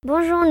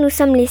Bonjour, nous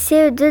sommes les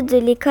CE2 de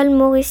l'école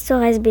Maurice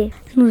Thorez B.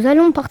 Nous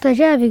allons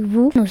partager avec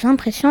vous nos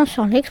impressions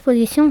sur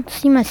l'exposition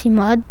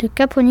Sima de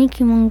Kapwani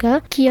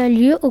Kiwanga qui a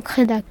lieu au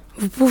Credac.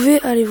 Vous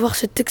pouvez aller voir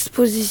cette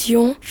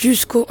exposition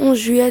jusqu'au 11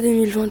 juillet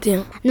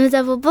 2021. Nous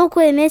avons beaucoup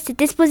aimé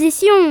cette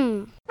exposition.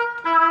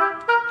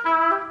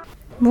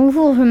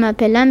 Bonjour, je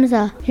m'appelle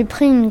Hamza. J'ai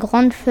pris une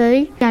grande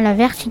feuille à la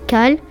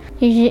verticale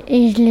et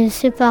je l'ai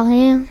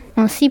séparée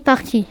en 6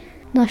 parties.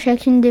 Dans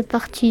chacune des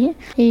parties,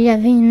 il y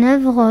avait une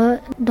œuvre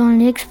dans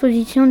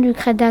l'exposition du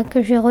Credac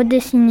que j'ai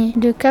redessinée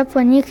de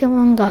Kapwani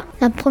Kiwanga.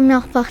 La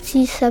première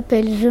partie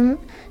s'appelle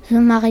The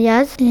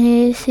Mariaz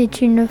et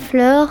c'est une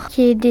fleur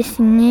qui est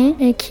dessinée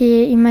et qui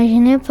est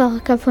imaginée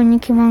par Kapwani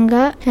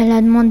Kiwanga. Elle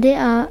a demandé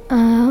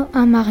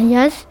à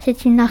Mariaz,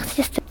 c'est une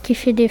artiste qui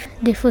fait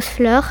des fausses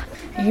fleurs.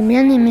 J'ai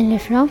bien aimé les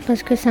fleurs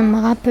parce que ça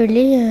m'a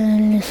rappelé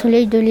le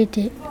soleil de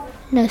l'été.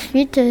 La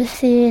suite,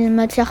 c'est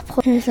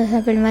ça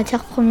s'appelle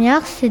matière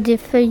première. C'est des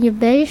feuilles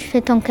beiges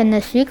faites en canne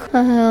à sucre,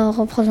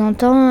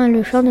 représentant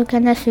le champ de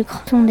canne à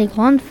sucre. Ce sont des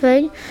grandes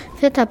feuilles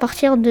faites à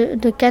partir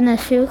de canne à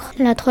sucre.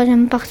 La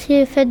troisième partie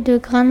est faite de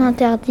graines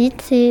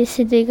interdites.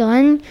 C'est des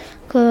graines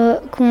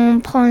qu'on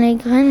prend les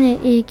graines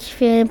et qui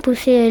fait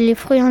pousser les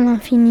fruits à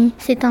l'infini.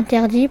 C'est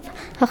interdit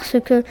parce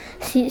que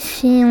si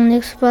on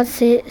exploite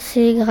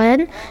ces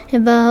graines,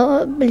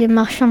 les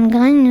marchands de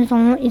graines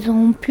ils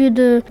auront plus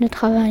de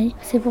travail.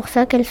 C'est pour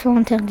ça qu'elles sont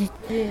interdites.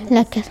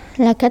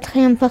 La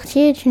quatrième partie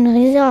est une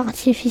rizière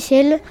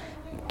artificielle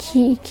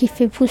qui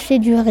fait pousser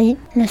du riz.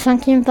 La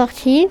cinquième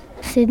partie,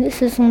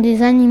 ce sont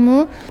des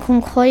animaux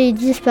qu'on croyait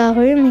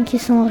disparus mais qui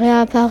sont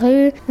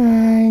réapparus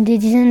des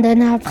dizaines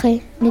d'années après.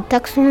 Les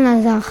taxons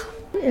Lazare.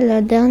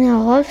 La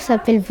dernière œuvre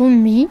s'appelle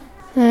Vombi.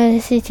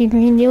 C'est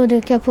une vidéo de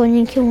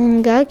Kapwani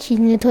Kiwanga qui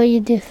nettoyait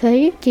des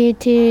feuilles qui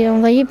étaient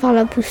envahies par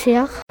la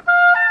poussière.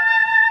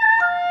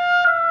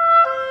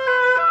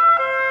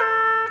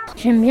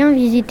 J'aime bien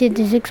visiter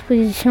des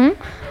expositions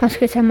parce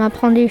que ça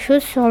m'apprend des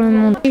choses sur le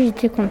monde.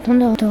 J'étais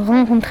contente de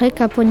rencontrer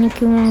Kapwani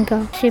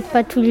Kiwanga. C'est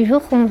pas tous les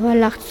jours qu'on voit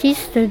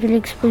l'artiste de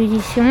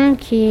l'exposition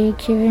qui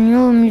est venu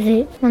au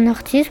musée. Un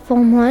artiste, pour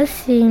moi,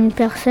 c'est une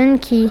personne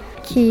qui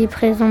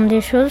présente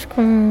des choses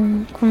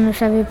qu'on ne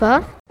savait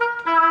pas.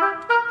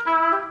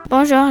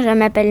 Bonjour, je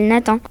m'appelle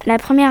Nathan. La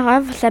première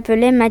œuvre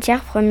s'appelait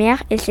Matière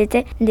première et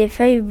c'était des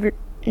feuilles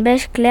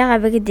beige clair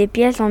avec des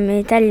pièces en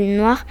métal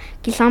noir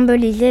qui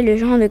symbolisaient le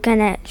genre de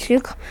canne à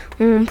sucre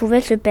où on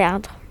pouvait se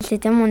perdre.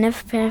 C'était mon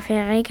œuvre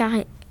préférée car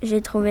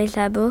j'ai trouvé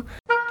ça beau.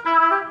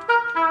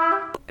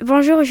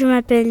 Bonjour, je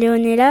m'appelle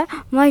Léonella.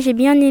 Moi, j'ai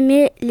bien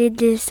aimé les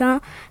dessins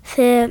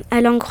faits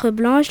à l'encre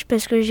blanche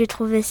parce que j'ai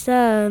trouvé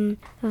ça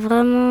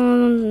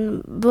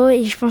vraiment beau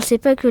et je pensais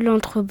pas que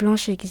l'encre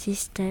blanche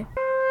existait.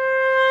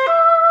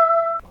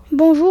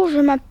 Bonjour, je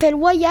m'appelle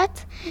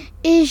Wyatt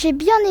et j'ai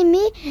bien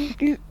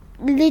aimé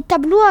les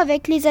tableaux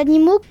avec les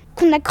animaux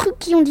qu'on a cru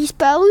qui ont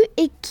disparu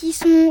et qui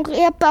sont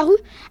réapparus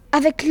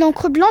avec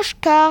l'encre blanche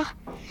car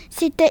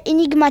c'était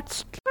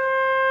énigmatique.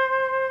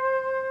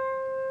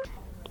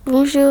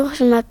 Bonjour,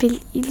 je m'appelle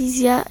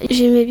Elysia.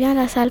 J'aimais bien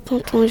la salle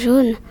Ponton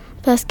jaune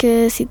parce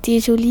que c'était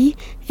joli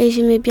et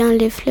j'aimais bien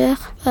les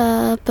fleurs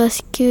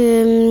parce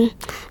que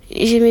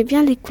j'aimais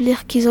bien les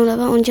couleurs qu'ils ont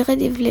là-bas. On dirait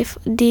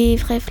des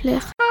vraies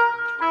fleurs.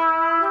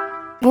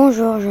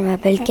 Bonjour, je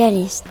m'appelle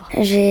Calice.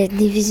 J'ai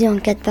divisé en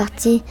 4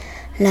 parties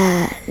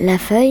la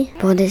feuille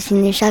pour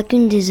dessiner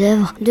chacune des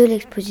œuvres de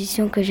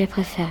l'exposition que j'ai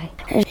préférée.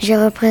 J'ai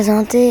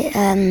représenté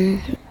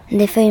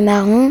des feuilles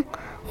marron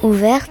ou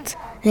vertes.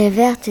 Les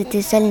vertes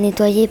étaient celles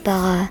nettoyées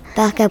par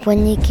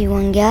Kapwani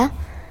Kiwanga.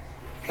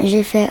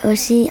 J'ai fait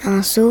aussi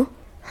un seau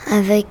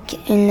avec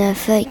une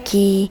feuille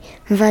qui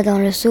va dans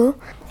le seau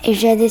et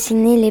j'ai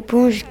dessiné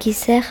l'éponge qui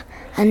sert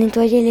à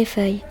nettoyer les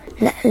feuilles.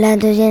 La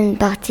deuxième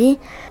partie,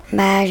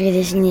 j'ai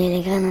dessiné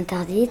les graines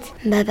interdites.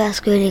 Parce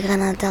que les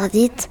graines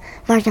interdites,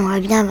 moi j'aimerais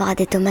bien avoir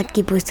des tomates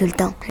qui poussent tout le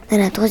temps. Dans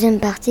la troisième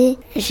partie,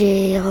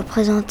 j'ai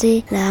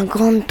représenté la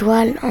grande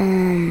toile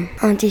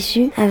en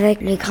tissu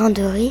avec les grains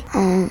de riz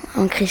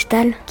en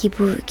cristal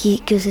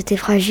que c'était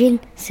fragile.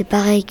 C'est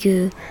pareil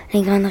que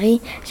les grains de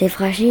riz, c'est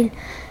fragile.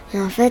 Et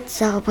en fait,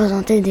 ça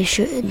représentait des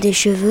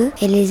cheveux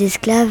et les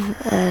esclaves,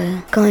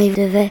 quand ils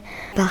devaient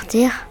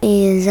partir,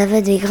 ils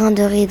avaient des grains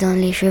de riz dans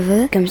les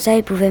cheveux. Comme ça,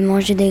 ils pouvaient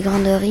manger des grains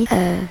de riz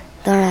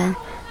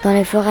dans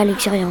les forêts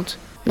luxuriantes.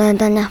 Dans la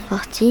dernière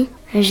partie,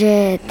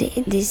 j'ai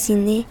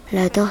dessiné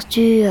la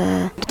tortue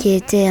qui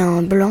était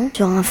en blanc,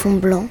 sur un fond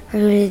blanc.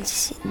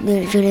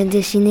 Je l'ai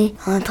dessinée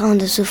en train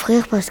de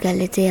souffrir parce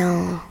qu'elle était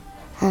en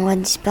voie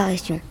de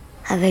disparition,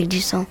 avec du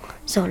sang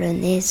sur le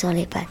nez, sur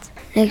les pattes.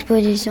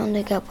 L'exposition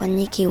de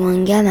Kapwani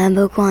Kiwanga m'a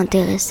beaucoup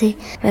intéressée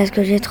parce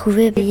que j'ai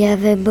trouvé qu'il y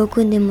avait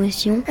beaucoup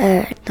d'émotions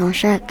dans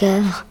chaque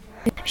œuvre.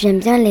 J'aime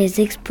bien les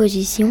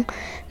expositions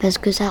parce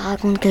que ça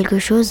raconte quelque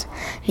chose,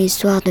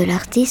 l'histoire de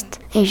l'artiste.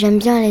 Et j'aime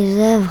bien les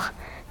œuvres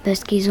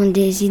parce qu'ils ont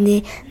des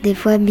idées des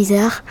fois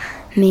bizarres,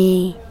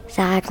 mais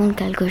ça raconte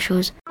quelque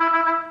chose.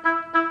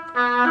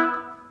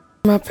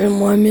 Je m'appelle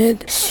Mohamed,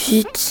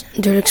 suite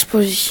de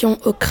l'exposition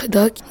au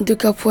Credac de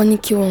Kapwani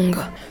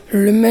Kiwanga.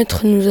 Le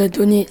maître nous a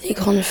donné des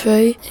grandes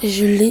feuilles et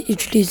je l'ai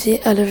utilisé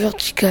à la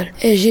verticale.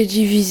 Et j'ai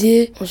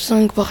divisé en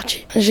 5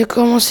 parties. J'ai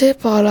commencé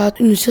par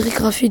une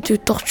sérigraphie de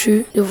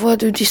tortue, de voie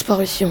de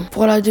disparition.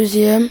 Pour la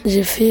deuxième,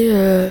 j'ai fait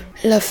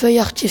la feuille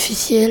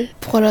artificielle.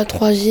 Pour la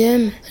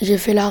troisième, j'ai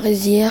fait la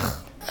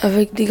rizière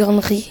avec des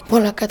graineries. Pour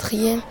la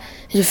quatrième,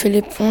 j'ai fait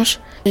l'éponge.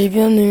 J'ai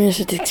bien aimé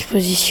cette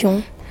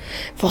exposition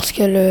parce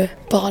qu'elle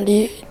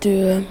parlait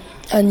de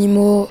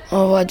animaux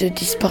en voie de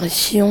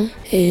disparition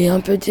et un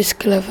peu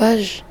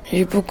d'esclavage.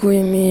 J'ai beaucoup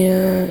aimé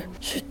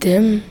ce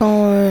thème.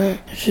 Quand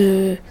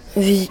je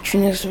visite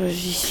une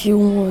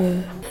exposition,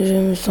 je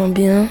me sens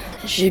bien.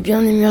 J'ai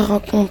bien aimé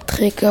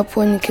rencontrer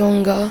Kapwani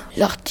Kiwanga,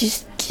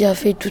 l'artiste qui a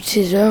fait toutes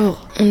ses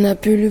œuvres. On a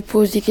pu lui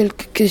poser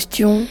quelques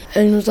questions.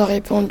 Elle nous a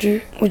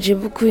répondu. J'ai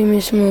beaucoup aimé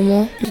ce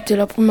moment. C'était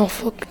la première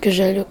fois que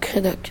j'allais au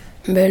Credac.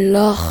 Mais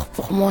l'art,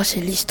 pour moi,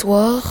 c'est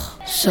l'histoire.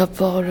 Ça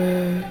parle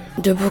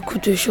de beaucoup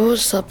de choses.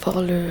 Ça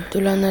parle de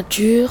la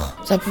nature.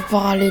 Ça peut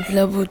parler de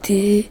la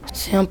beauté.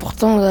 C'est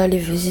important d'aller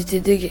visiter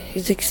des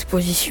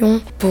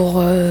expositions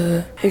pour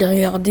les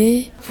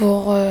regarder,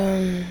 pour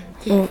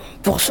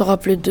se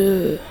rappeler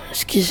de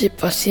ce qui s'est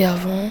passé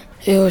avant.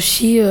 Et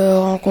aussi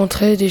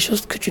rencontrer des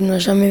choses que tu n'as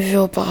jamais vues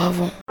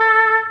auparavant.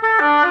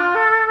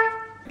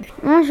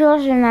 Bonjour,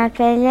 je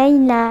m'appelle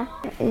Leïla.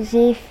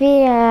 J'ai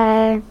fait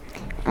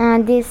un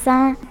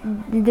dessin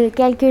de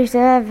quelques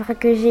œuvres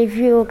que j'ai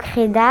vues au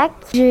Credac.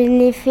 Je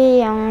l'ai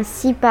fait en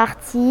 6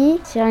 parties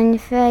sur une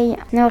feuille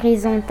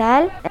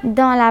horizontale.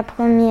 Dans la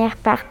première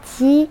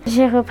partie,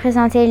 j'ai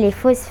représenté les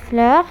fausses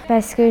fleurs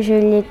parce que je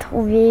les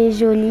trouvais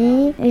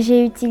jolies.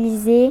 J'ai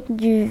utilisé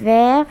du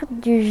vert,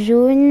 du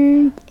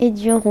jaune et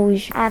du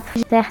rouge.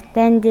 Après,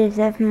 certaines des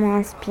œuvres m'ont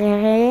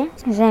inspirée.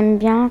 J'aime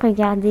bien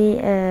regarder,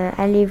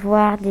 aller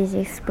voir des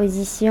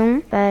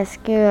expositions parce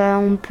que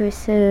on peut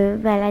se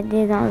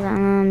balader dans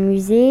un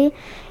musée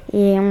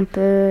et on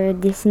peut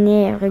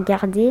dessiner et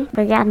regarder.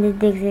 Regarder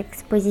des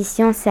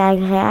expositions, c'est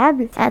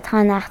agréable. Être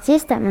un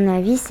artiste, à mon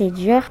avis, c'est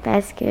dur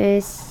parce que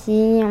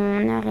si on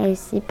ne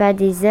réussit pas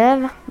des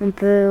œuvres, on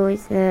peut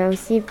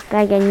aussi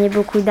pas gagner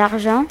beaucoup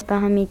d'argent. C'est pas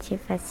un métier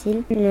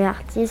facile. Les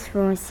artistes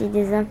font aussi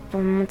des œuvres pour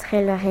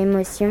montrer leur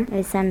émotion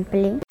et ça me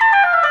plaît.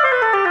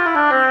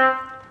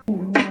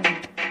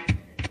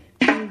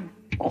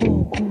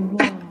 Couloir.